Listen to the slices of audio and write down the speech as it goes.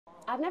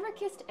I've never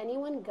kissed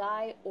anyone,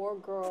 guy or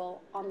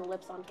girl, on the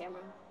lips on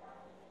camera.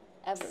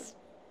 Ever.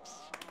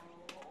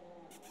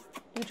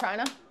 You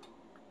trying to?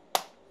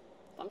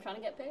 I'm trying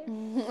to get paid.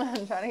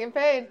 I'm trying to get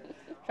paid.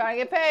 Trying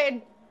to get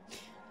paid.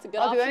 It's a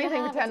good I'll do option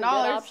anything to for have. $10. It's a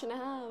good option to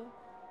have.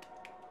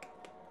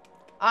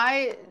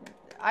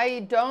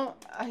 I don't.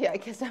 Yeah, I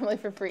kiss Emily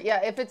for free.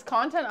 Yeah, if it's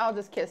content, I'll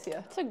just kiss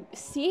you. So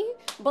see,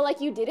 but like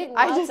you didn't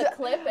know it's a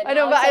clip. And I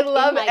know, now but it's,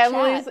 like, I in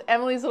my love chat.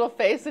 Emily's little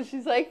face, and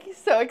she's like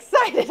so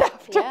excited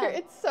after. Yeah.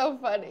 It's so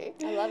funny.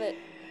 I love it.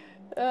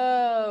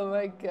 Oh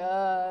my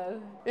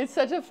god, it's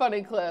such a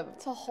funny clip.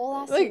 It's a whole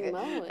ass Like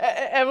moment.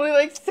 Emily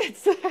like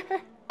sits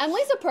there.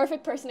 Emily's a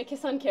perfect person to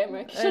kiss on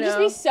camera. I She'll just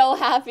know. be so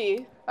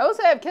happy. I will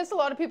say I've kissed a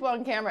lot of people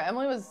on camera.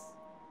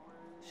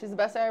 She's the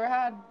best I ever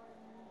had.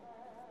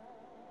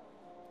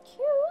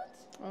 Cute.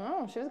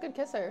 Oh, she was a good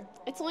kisser.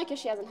 It's only because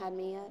she hasn't had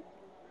me yet.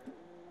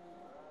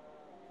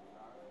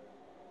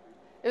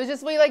 It was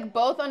just we like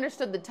both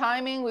understood the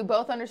timing. We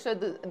both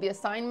understood the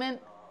assignment.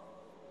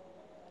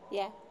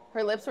 Yeah.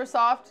 Her lips were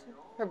soft.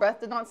 Her breath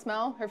did not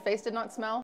smell. Her face did not smell.